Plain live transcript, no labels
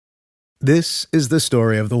This is the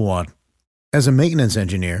story of the one. As a maintenance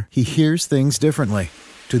engineer, he hears things differently.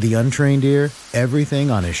 To the untrained ear,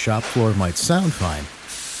 everything on his shop floor might sound fine,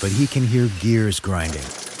 but he can hear gears grinding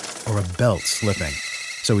or a belt slipping.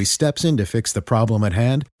 So he steps in to fix the problem at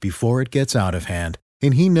hand before it gets out of hand.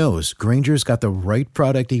 And he knows Grainger's got the right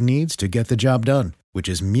product he needs to get the job done, which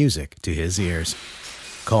is music to his ears.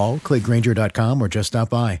 Call, click Grainger.com, or just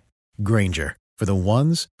stop by. Grainger, for the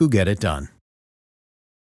ones who get it done.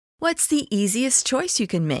 What's the easiest choice you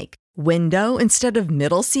can make? Window instead of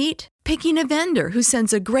middle seat? Picking a vendor who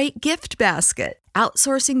sends a great gift basket?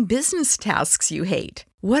 Outsourcing business tasks you hate?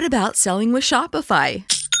 What about selling with Shopify?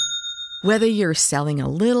 Whether you're selling a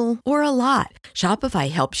little or a lot,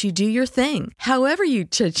 Shopify helps you do your thing, however you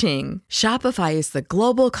cha-ching. Shopify is the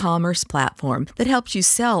global commerce platform that helps you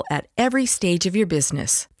sell at every stage of your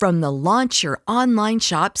business. From the launch your online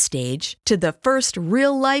shop stage to the first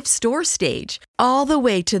real-life store stage, all the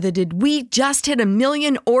way to the did we just hit a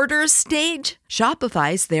million orders stage.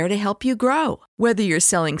 Shopify's there to help you grow. Whether you're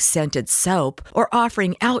selling scented soap or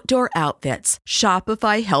offering outdoor outfits,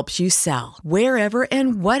 Shopify helps you sell. Wherever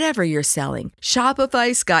and whatever you're selling,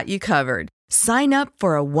 Shopify's got you covered. Sign up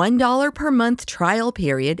for a $1 per month trial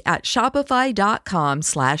period at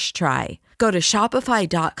shopify.com/try. Go to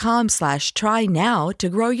shopify.com/try now to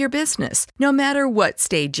grow your business, no matter what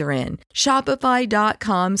stage you're in.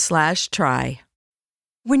 Shopify.com/try.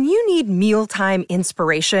 When you need mealtime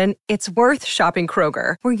inspiration, it's worth shopping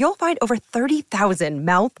Kroger, where you'll find over 30,000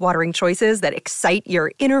 mouth-watering choices that excite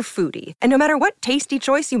your inner foodie. And no matter what tasty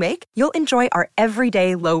choice you make, you'll enjoy our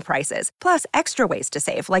everyday low prices, plus extra ways to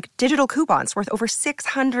save, like digital coupons worth over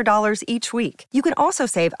 $600 each week. You can also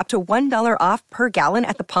save up to $1 off per gallon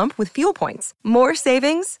at the pump with fuel points. More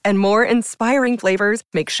savings and more inspiring flavors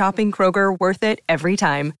make shopping Kroger worth it every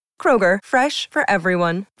time. Kroger, fresh for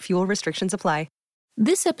everyone. Fuel restrictions apply.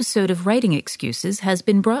 This episode of Writing Excuses has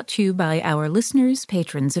been brought to you by our listeners,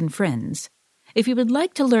 patrons, and friends. If you would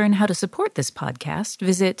like to learn how to support this podcast,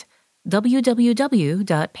 visit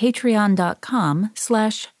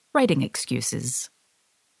www.patreon.com/writingexcuses.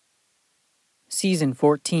 Season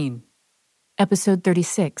 14. Episode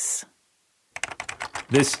 36.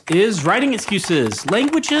 This is Writing Excuses,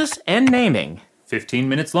 Languages and Naming. 15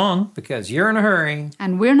 minutes long. Because you're in a hurry.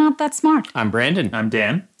 And we're not that smart. I'm Brandon. I'm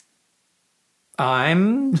Dan.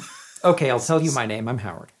 Okay, I'll tell you my name. I'm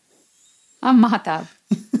Howard. I'm Mahtab.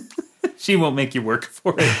 She won't make you work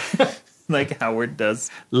for it like Howard does.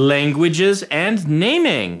 Languages and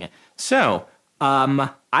naming. So,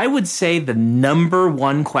 I would say the number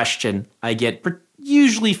one question I get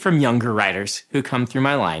usually from younger writers who come through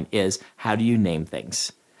my line is, how do you name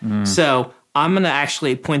things? So I'm going to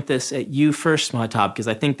actually point this at you first, Mahtab, because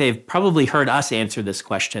I think they've probably heard us answer this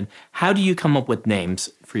question. How do you come up with names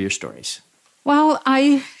for your stories? Well,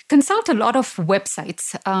 I consult a lot of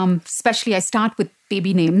websites, especially I start with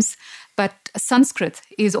baby names, but Sanskrit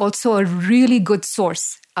is also a really good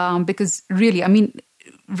source because really, I mean,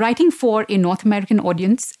 writing for a North American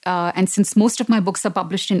audience, and since most of my books are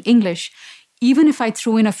published in English, even if I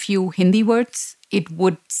threw in a few Hindi words, it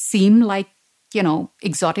would seem like,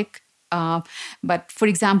 exotic. But for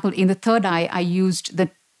example, in The Third Eye, I used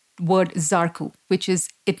the word Zarku,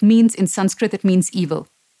 it means in Sanskrit, it means evil.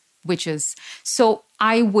 So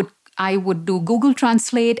I would do Google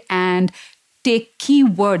Translate and take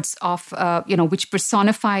keywords of which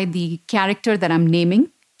personify the character that I'm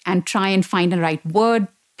naming and try and find the right word,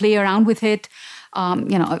 play around with it.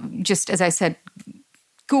 Just as I said,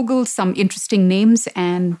 Google some interesting names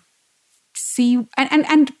and see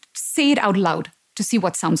and say it out loud to see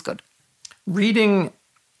what sounds good. Reading,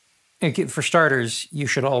 for starters, you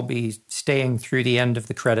should all be staying through the end of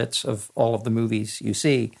the credits of all of the movies you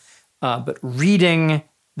see. But reading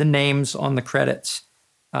the names on the credits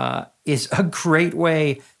is a great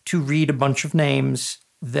way to read a bunch of names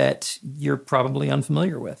that you're probably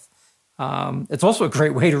unfamiliar with. It's also a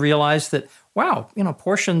great way to realize that, wow,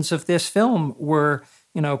 portions of this film were,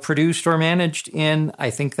 produced or managed in, I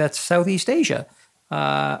think that's Southeast Asia.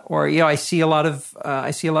 I see a lot of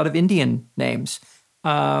Indian names.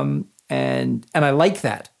 And I like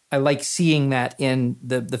that. I like seeing that in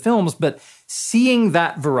the films, but seeing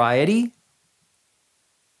that variety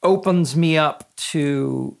opens me up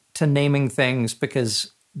to naming things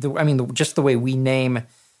because just the way we name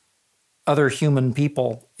other human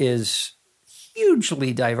people is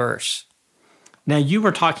hugely diverse. Now, you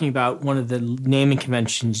were talking about one of the naming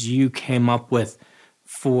conventions you came up with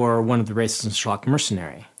for one of the races in Sherlock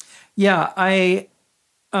Mercenary. Yeah,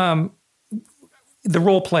 the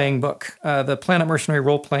role-playing book, the Planet Mercenary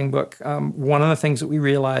role-playing book, one of the things that we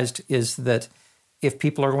realized is that if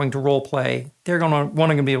people are going to role play, they're going to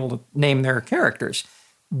want to be able to name their characters.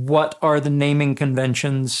 What are the naming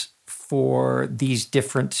conventions for these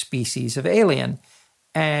different species of alien?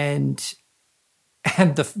 And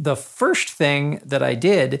the first thing that I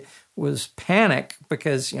did was panic,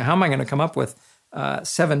 because how am I going to come up with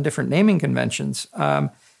 7 different naming conventions?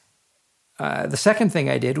 The second thing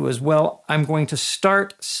I did was, I'm going to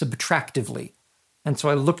start subtractively. And so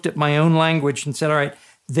I looked at my own language and said, all right,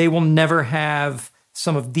 they will never have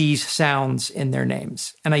some of these sounds in their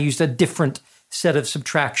names. And I used a different set of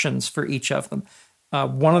subtractions for each of them.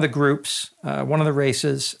 One of the groups, one of the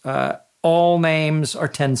races, all names are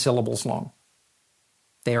 10 syllables long.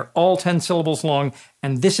 They are all 10 syllables long,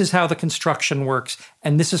 and this is how the construction works,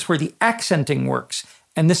 and this is where the accenting works,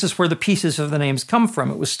 and this is where the pieces of the names come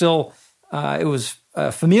from. It was still,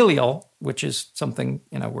 familial, which is something,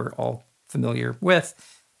 we're all familiar with.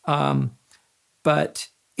 But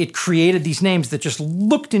it created these names that just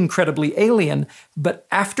looked incredibly alien. But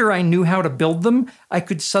after I knew how to build them, I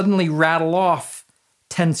could suddenly rattle off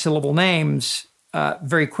 10-syllable names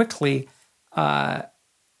very quickly,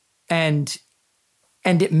 and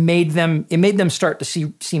it made them start to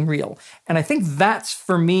seem real. And I think that's,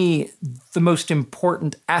 for me, the most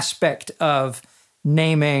important aspect of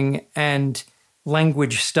naming and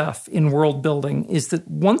language stuff in world building, is that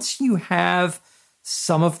once you have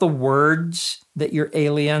some of the words that your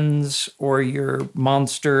aliens or your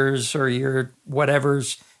monsters or your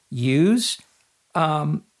whatevers use,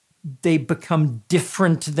 they become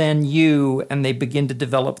different than you, and they begin to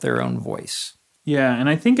develop their own voice. Yeah, and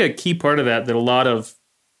I think a key part of that a lot of,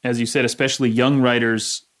 as you said, especially young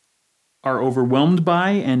writers are overwhelmed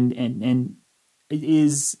by and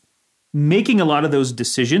is making a lot of those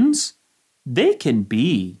decisions. They can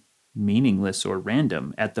be meaningless or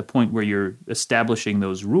random at the point where you're establishing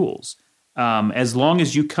those rules. As long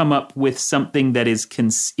as you come up with something that is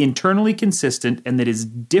internally consistent and that is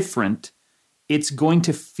different, it's going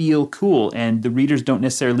to feel cool. And the readers don't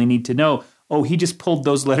necessarily need to know, oh, he just pulled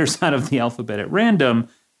those letters out of the alphabet at random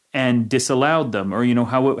and disallowed them, or,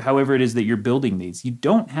 however it is that you're building these. You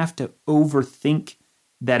don't have to overthink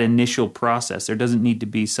that initial process. There doesn't need to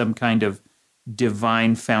be some kind of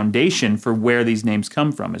divine foundation for where these names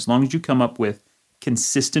come from, as long as you come up with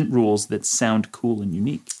consistent rules that sound cool and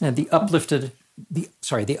unique. And the uplifted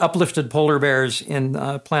polar bears in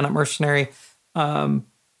Planet Mercenary,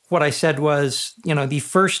 what I said was, the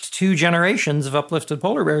first 2 generations of uplifted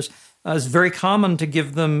polar bears, it's very common to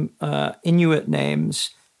give them Inuit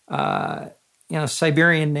names,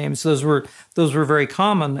 Siberian names. Those were very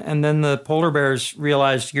common. And then the polar bears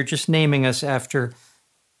realized, you're just naming us after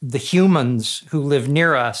the humans who live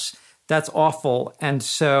near us. That's awful. And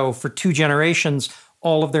so for 2 generations,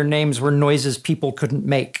 all of their names were noises people couldn't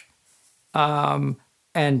make. And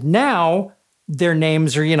now their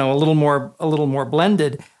names are, a little more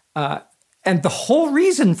blended. And the whole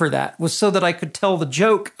reason for that was so that I could tell the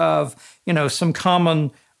joke of, some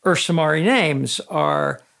common Ursamari names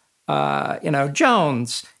are,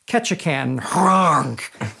 Jones, Ketchikan, Hronk.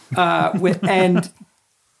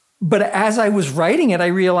 But as I was writing it, I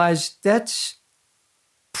realized that's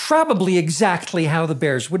probably exactly how the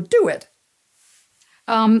bears would do it.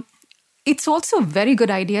 It's also a very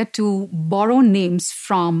good idea to borrow names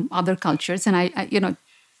from other cultures. And I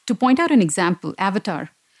to point out an example, Avatar.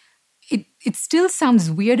 It still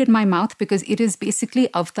sounds weird in my mouth because it is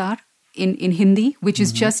basically Avatar in Hindi, which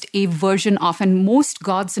is just a version of, and most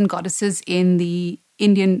gods and goddesses in the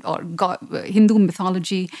Indian or Hindu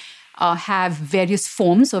mythology have various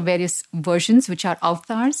forms or various versions, which are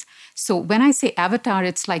avatars. So when I say avatar,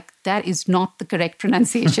 it's like, that is not the correct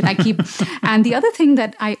pronunciation. And the other thing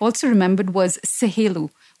that I also remembered was Sahelu,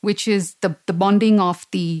 which is the bonding of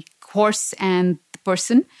the horse and the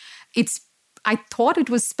person. I thought it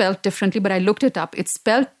was spelled differently, but I looked it up. It's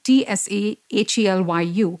spelled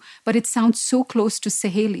Tsahelu, but it sounds so close to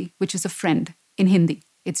Saheli, which is a friend in Hindi.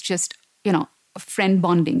 It's just, a friend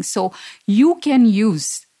bonding. So you can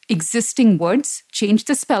use existing words, change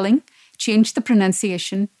the spelling, change the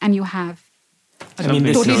pronunciation, and you have a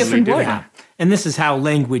totally different word. Yeah. And this is how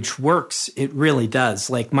language works. It really does.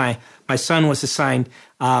 Like my son was assigned,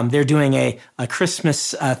 they're doing a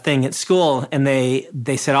Christmas thing at school, and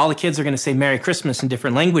they said all the kids are going to say Merry Christmas in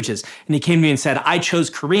different languages. And he came to me and said, I chose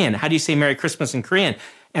Korean. How do you say Merry Christmas in Korean?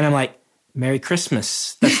 And I'm like, Merry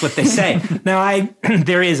Christmas. That's what they say. Now,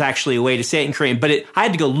 there is actually a way to say it in Korean, but I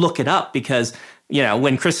had to go look it up because,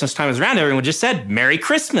 when Christmas time was around, everyone just said Merry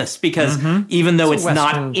Christmas because even though it's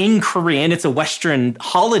not in Korean, it's a Western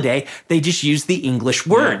holiday, they just use the English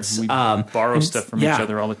words. Yeah, we borrow stuff from each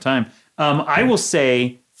other all the time. I will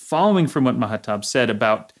say, following from what Mahatab said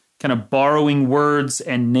about kind of borrowing words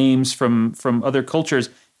and names from other cultures,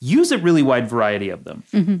 use a really wide variety of them.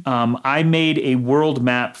 I made a world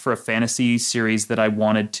map for a fantasy series that I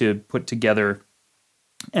wanted to put together.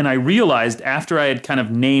 And I realized after I had kind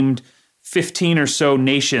of named 15 or so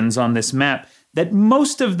nations on this map that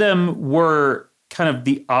most of them were kind of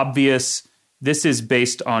the obvious, this is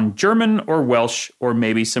based on German or Welsh or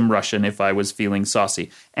maybe some Russian if I was feeling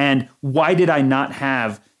saucy. And why did I not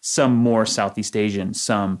have some more Southeast Asian,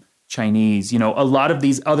 some Chinese, a lot of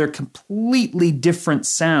these other completely different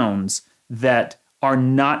sounds that are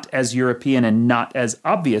not as European and not as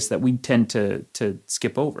obvious that we tend to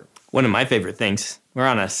skip over. One of my favorite things, we're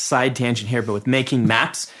on a side tangent here, but with making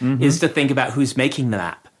maps, is to think about who's making the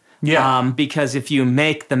map. Yeah. Because if you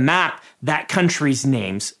make the map, that country's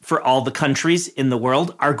names for all the countries in the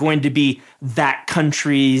world are going to be that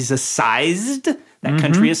country's sized.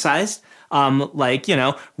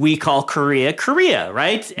 We call Korea, Korea,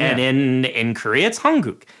 right? Yeah. And in Korea, it's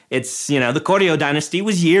Hanguk. It's, the Goryeo dynasty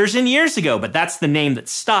was years and years ago, but that's the name that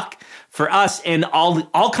stuck for us. And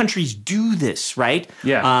all countries do this, right?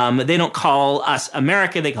 Yeah. They don't call us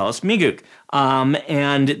America, they call us Miguk.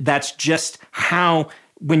 And that's just how,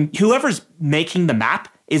 when whoever's making the map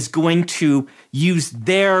is going to use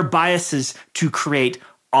their biases to create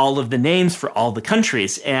all of the names for all the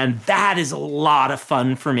countries. And that is a lot of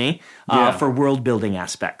fun for me for world building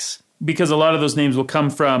aspects. Because a lot of those names will come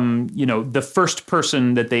from, the first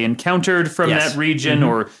person that they encountered from that region,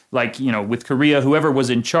 or with Korea, whoever was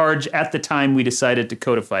in charge at the time we decided to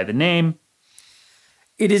codify the name.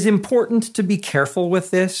 It is important to be careful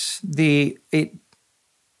with this. The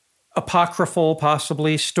apocryphal,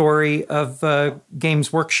 possibly, story of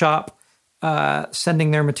Games Workshop sending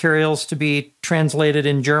their materials to be translated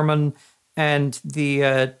in German, and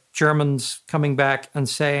the Germans coming back and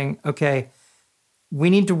saying, okay, we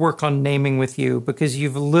need to work on naming with you because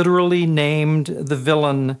you've literally named the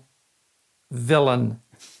villain.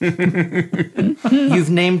 You've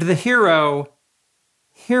named the hero.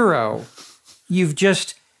 You're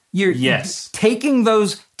taking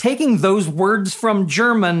those words from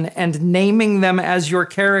German and naming them as your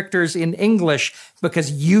characters in English because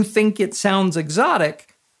you think it sounds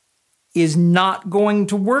exotic is not going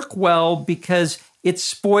to work well because it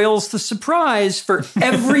spoils the surprise for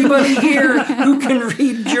everybody here who can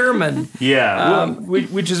read German. Yeah,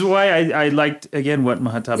 which is why I liked, again, what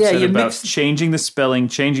Mahatab said about changing the spelling,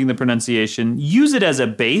 changing the pronunciation. Use it as a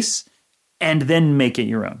base and then make it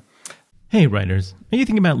your own. Hey, writers. Are you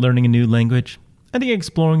thinking about learning a new language? I think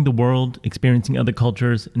exploring the world, experiencing other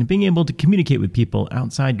cultures, and being able to communicate with people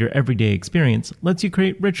outside your everyday experience lets you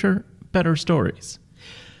create richer, better stories.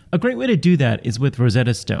 A great way to do that is with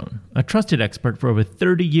Rosetta Stone, a trusted expert for over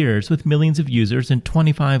 30 years with millions of users and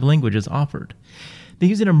 25 languages offered. They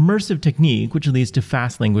use an immersive technique which leads to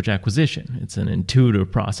fast language acquisition. It's an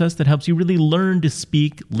intuitive process that helps you really learn to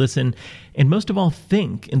speak, listen, and most of all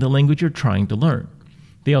think in the language you're trying to learn.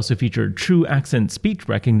 They also feature true accent speech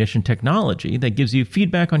recognition technology that gives you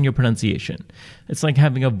feedback on your pronunciation. It's like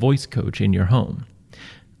having a voice coach in your home.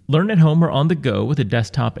 Learn at home or on the go with a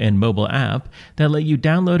desktop and mobile app that let you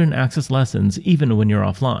download and access lessons even when you're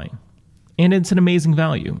offline. And it's an amazing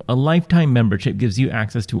value. A lifetime membership gives you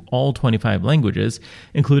access to all 25 languages,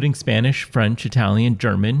 including Spanish, French, Italian,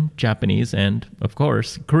 German, Japanese, and, of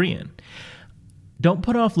course, Korean. Don't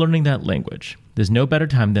put off learning that language. There's no better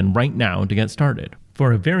time than right now to get started.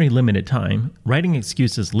 For a very limited time, Writing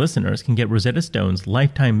Excuses listeners can get Rosetta Stone's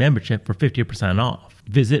lifetime membership for 50% off.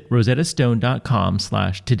 Visit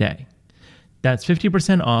rosettastone.com/today. That's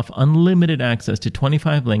 50% off unlimited access to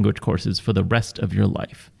 25 language courses for the rest of your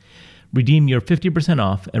life. Redeem your 50%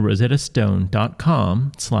 off at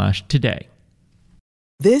rosettastone.com/today.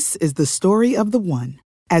 This is the story of the one.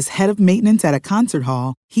 As head of maintenance at a concert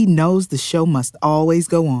hall, he knows the show must always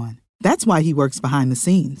go on. That's why he works behind the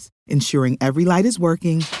scenes, ensuring every light is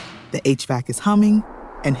working, the HVAC is humming,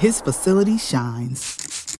 and his facility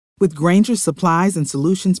shines. With Grainger's supplies and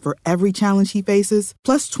solutions for every challenge he faces,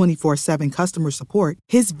 plus 24/7 customer support,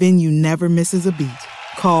 his venue never misses a beat.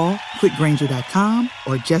 Call quickgrainger.com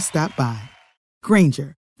or just stop by.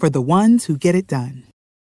 Grainger, for the ones who get it done.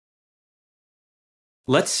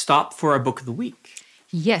 Let's stop for our book of the week.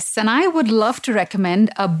 Yes, and I would love to recommend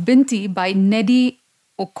a Binti by Nnedi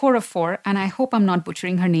Okorafor, and I hope I'm not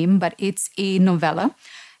butchering her name, but it's a novella,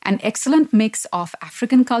 an excellent mix of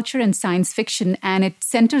African culture and science fiction, and it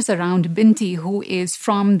centers around Binti, who is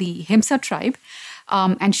from the Himsa tribe.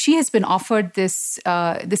 And she has been offered this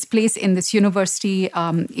place in this university.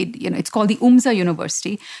 It's called the Umza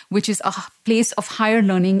University, which is a place of higher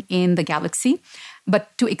learning in the galaxy.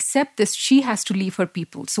 But to accept this, she has to leave her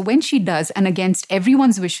people. So when she does, and against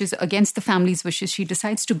everyone's wishes, against the family's wishes, she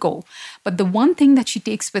decides to go. But the one thing that she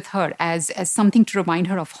takes with her as something to remind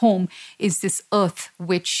her of home is this earth,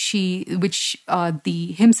 which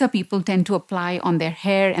the Himsa people tend to apply on their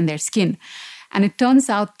hair and their skin. And it turns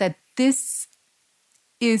out that this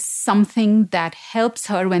is something that helps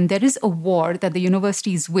her when there is a war that the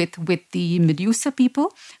university is with the Medusa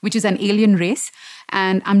people, which is an alien race.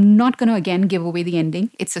 And I'm not going to, again, give away the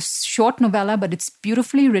ending. It's a short novella, but it's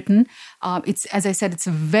beautifully written. It's, as I said, it's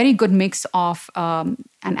a very good mix of an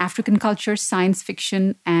African culture, science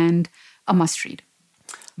fiction, and a must-read.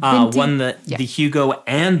 Won the Hugo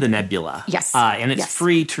and the Nebula. Yes. And it's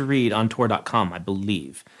free to read on Tor.com, I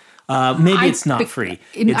believe. Maybe it's not free.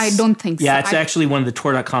 I don't think so. Yeah, it's actually one of the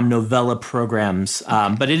Tor.com novella programs,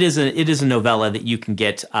 but it is a novella that you can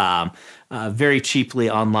get very cheaply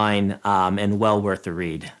online and well worth the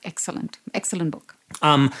read. Excellent book.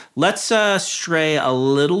 Let's stray a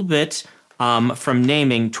little bit from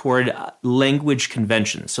naming toward language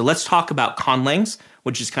conventions. So let's talk about conlangs,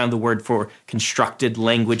 which is kind of the word for constructed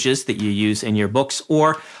languages that you use in your books,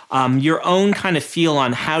 or your own kind of feel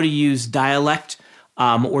on how to use dialect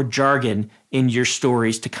or jargon in your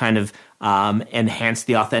stories to kind of enhance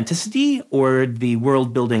the authenticity or the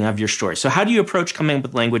world building of your story. So how do you approach coming up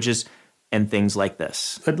with languages and things like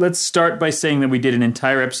this? But let's start by saying that we did an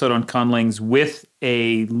entire episode on conlangs with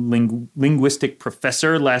a linguistic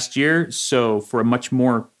professor last year. So for a much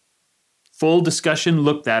more full discussion,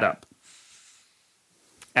 look that up.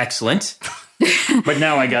 Excellent. But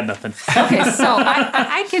now I got nothing. Okay, so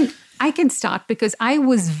I can start because I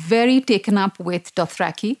was very taken up with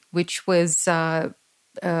Dothraki, which was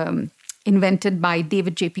invented by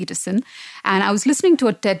David J. Peterson. And I was listening to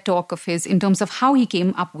a TED talk of his in terms of how he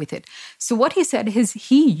came up with it. So what he said is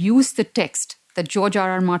he used the text that George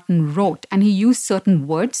R.R. Martin wrote, and he used certain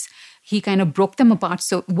words. He kind of broke them apart.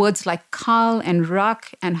 So words like Kal and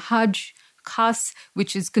Rak and Hajj, Khas,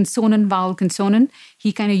 which is consonant, vowel, consonant.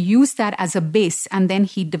 He kind of used that as a base, and then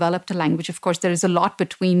he developed a language. Of course, there is a lot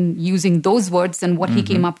between using those words and what he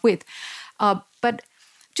came up with. But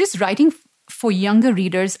just writing for younger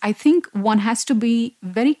readers, I think one has to be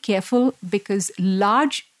very careful because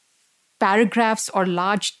large paragraphs or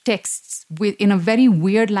large texts in a very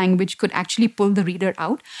weird language could actually pull the reader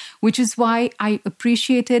out, which is why I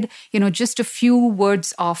appreciated, just a few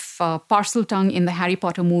words of Parseltongue in the Harry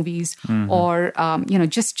Potter movies, or,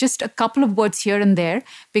 just a couple of words here and there,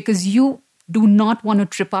 because you do not want to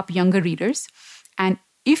trip up younger readers. And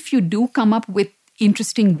if you do come up with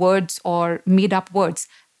interesting words or made up words,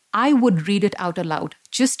 I would read it out aloud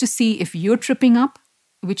just to see if you're tripping up,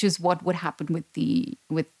 which is what would happen with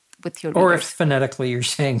your or readers. if phonetically you're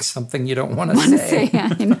saying something you don't want to say.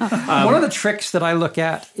 One of the tricks that I look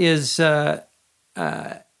at is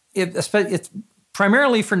it's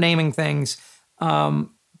primarily for naming things,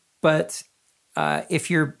 but if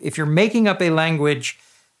you're making up a language,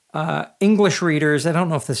 English readers, I don't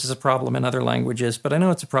know if this is a problem in other languages, but I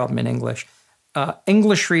know it's a problem in English.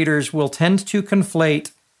 English readers will tend to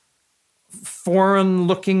conflate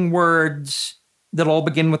foreign-looking words that all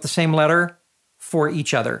begin with the same letter for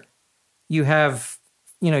each other. You have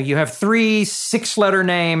 3 6-letter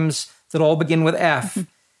names that all begin with F.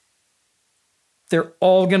 They're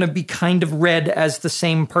all going to be kind of read as the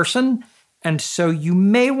same person. And so you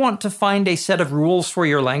may want to find a set of rules for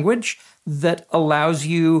your language that allows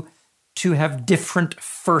you to have different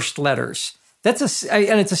first letters. And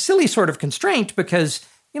it's a silly sort of constraint because,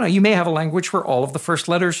 you may have a language where all of the first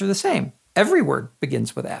letters are the same. Every word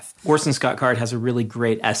begins with F. Orson Scott Card has a really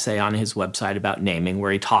great essay on his website about naming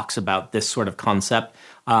where he talks about this sort of concept,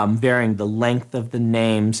 varying the length of the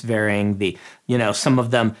names, varying the, some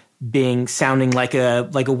of them sounding like a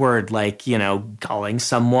word, like, calling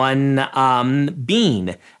someone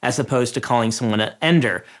bean as opposed to calling someone an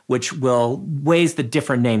ender, which will ways the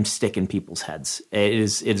different names stick in people's heads. It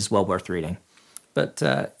is well worth reading. But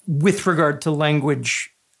with regard to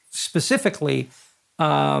language specifically,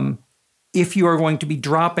 if you are going to be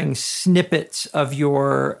dropping snippets of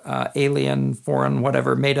your alien, foreign,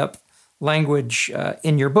 whatever, made-up language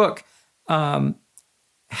in your book,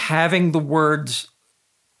 having the words,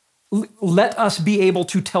 let us be able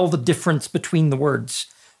to tell the difference between the words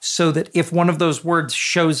so that if one of those words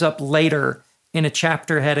shows up later in a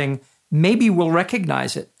chapter heading, maybe we'll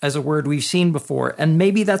recognize it as a word we've seen before, and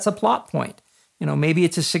maybe that's a plot point. Maybe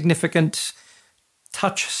it's a significant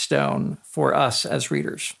touchstone for us as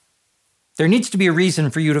readers. There needs to be a reason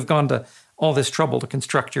for you to have gone to all this trouble to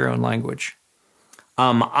construct your own language.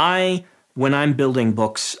 When I'm building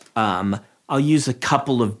books, I'll use a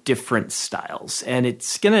couple of different styles. And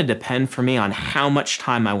it's going to depend for me on how much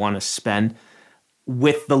time I want to spend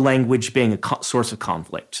with the language being a source of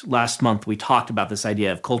conflict. Last month, we talked about this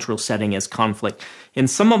idea of cultural setting as conflict. In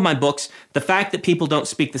some of my books, the fact that people don't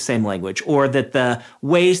speak the same language or that the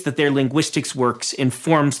ways that their linguistics works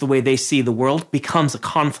informs the way they see the world becomes a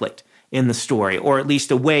conflict in the story, or at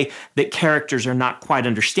least a way that characters are not quite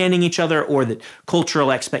understanding each other or that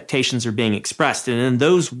cultural expectations are being expressed. And in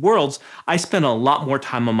those worlds, I spend a lot more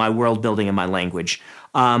time on my world building and my language.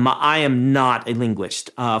 I am not a linguist.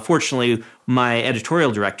 Fortunately, my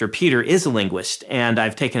editorial director, Peter, is a linguist, and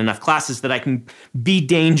I've taken enough classes that I can be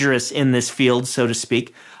dangerous in this field, so to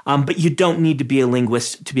speak. But you don't need to be a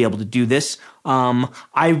linguist to be able to do this.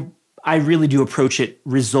 I really do approach it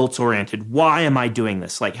results-oriented. Why am I doing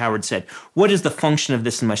this? Like Howard said, what is the function of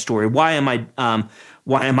this in my story? Why am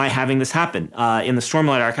I having this happen? In the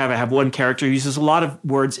Stormlight Archive, I have one character who uses a lot of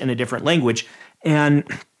words in a different language, and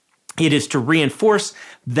it is to reinforce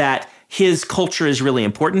that his culture is really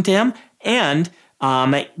important to him, and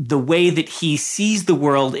the way that he sees the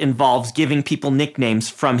world involves giving people nicknames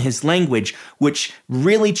from his language, which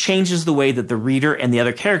really changes the way that the reader and the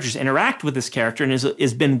other characters interact with this character, and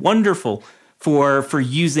has been wonderful for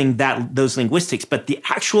using those linguistics. But the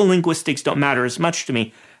actual linguistics don't matter as much to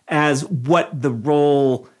me as what the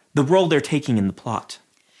role they're taking in the plot.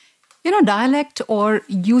 Dialect or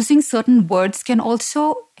using certain words can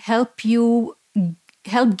also help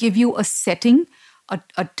give you a setting,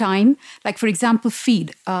 a time. Like, for example,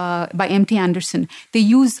 Feed by M.T. Anderson. They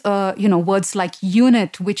use, words like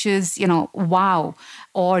unit, which is, wow,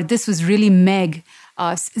 or this was really meg.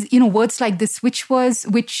 Words like this, which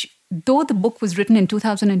though the book was written in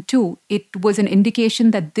 2002, it was an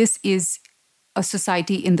indication that this is a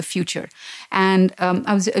society in the future. And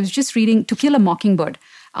I was just reading To Kill a Mockingbird.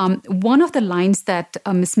 One of the lines that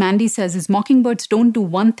Miss Mandy says is, mockingbirds don't do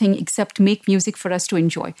one thing except make music for us to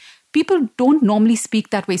enjoy. People don't normally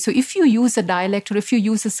speak that way. So if you use a dialect or if you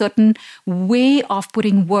use a certain way of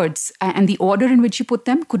putting words and the order in which you put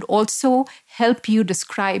them could also help you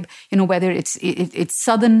describe, whether it's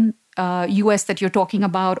southern US that you're talking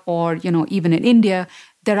about or, even in India,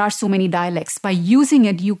 there are so many dialects. By using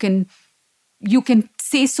it, you can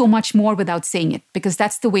say so much more without saying it because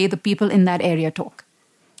that's the way the people in that area talk.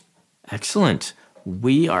 Excellent.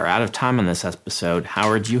 We are out of time on this episode.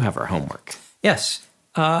 Howard, you have our homework. Yes.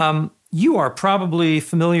 You are probably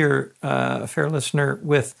familiar, fair listener,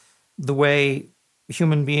 with the way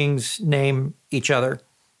human beings name each other.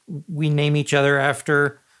 We name each other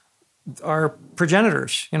after our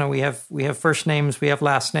progenitors. We have first names, we have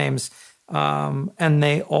last names, and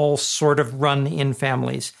they all sort of run in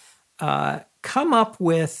families. Come up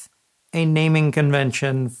with a naming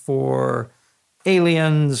convention for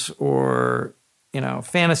aliens or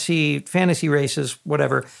fantasy races,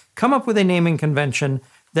 whatever. Come up with a naming convention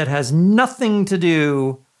that has nothing to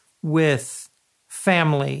do with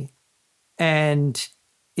family and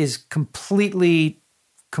is completely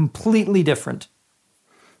different.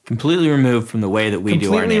 Completely removed from the way that we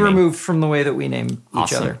do our naming. Completely removed from the way that we name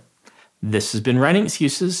each other. This has been Writing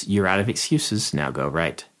Excuses. You're out of excuses. Now go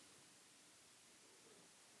write.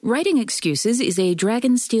 Writing Excuses is a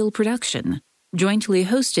Dragonsteel production, jointly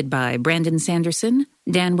hosted by Brandon Sanderson,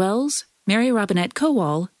 Dan Wells, Mary Robinette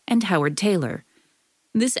Kowal, and Howard Taylor.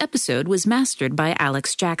 This episode was mastered by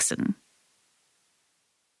Alex Jackson.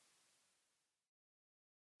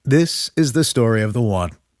 This is the story of the one.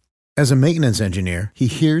 As a maintenance engineer, he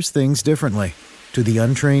hears things differently. To the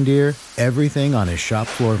untrained ear, everything on his shop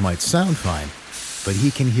floor might sound fine, but he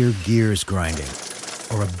can hear gears grinding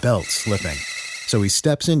or a belt slipping. So he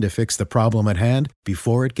steps in to fix the problem at hand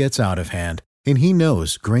before it gets out of hand. And he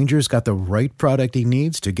knows Grainger's got the right product he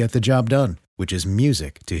needs to get the job done, which is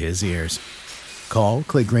music to his ears. Call,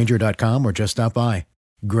 click Grainger.com, or just stop by.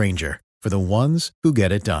 Grainger, for the ones who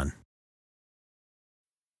get it done.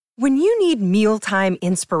 When you need mealtime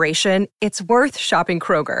inspiration, it's worth shopping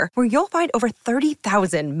Kroger, where you'll find over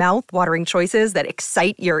 30,000 mouth-watering choices that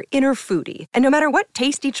excite your inner foodie. And no matter what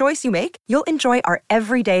tasty choice you make, you'll enjoy our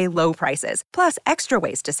everyday low prices, plus extra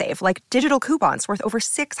ways to save, like digital coupons worth over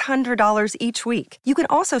 $600 each week. You can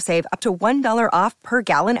also save up to $1 off per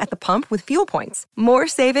gallon at the pump with fuel points. More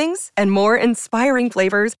savings and more inspiring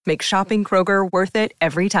flavors make shopping Kroger worth it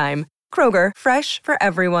every time. Kroger, fresh for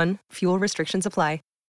everyone. Fuel restrictions apply.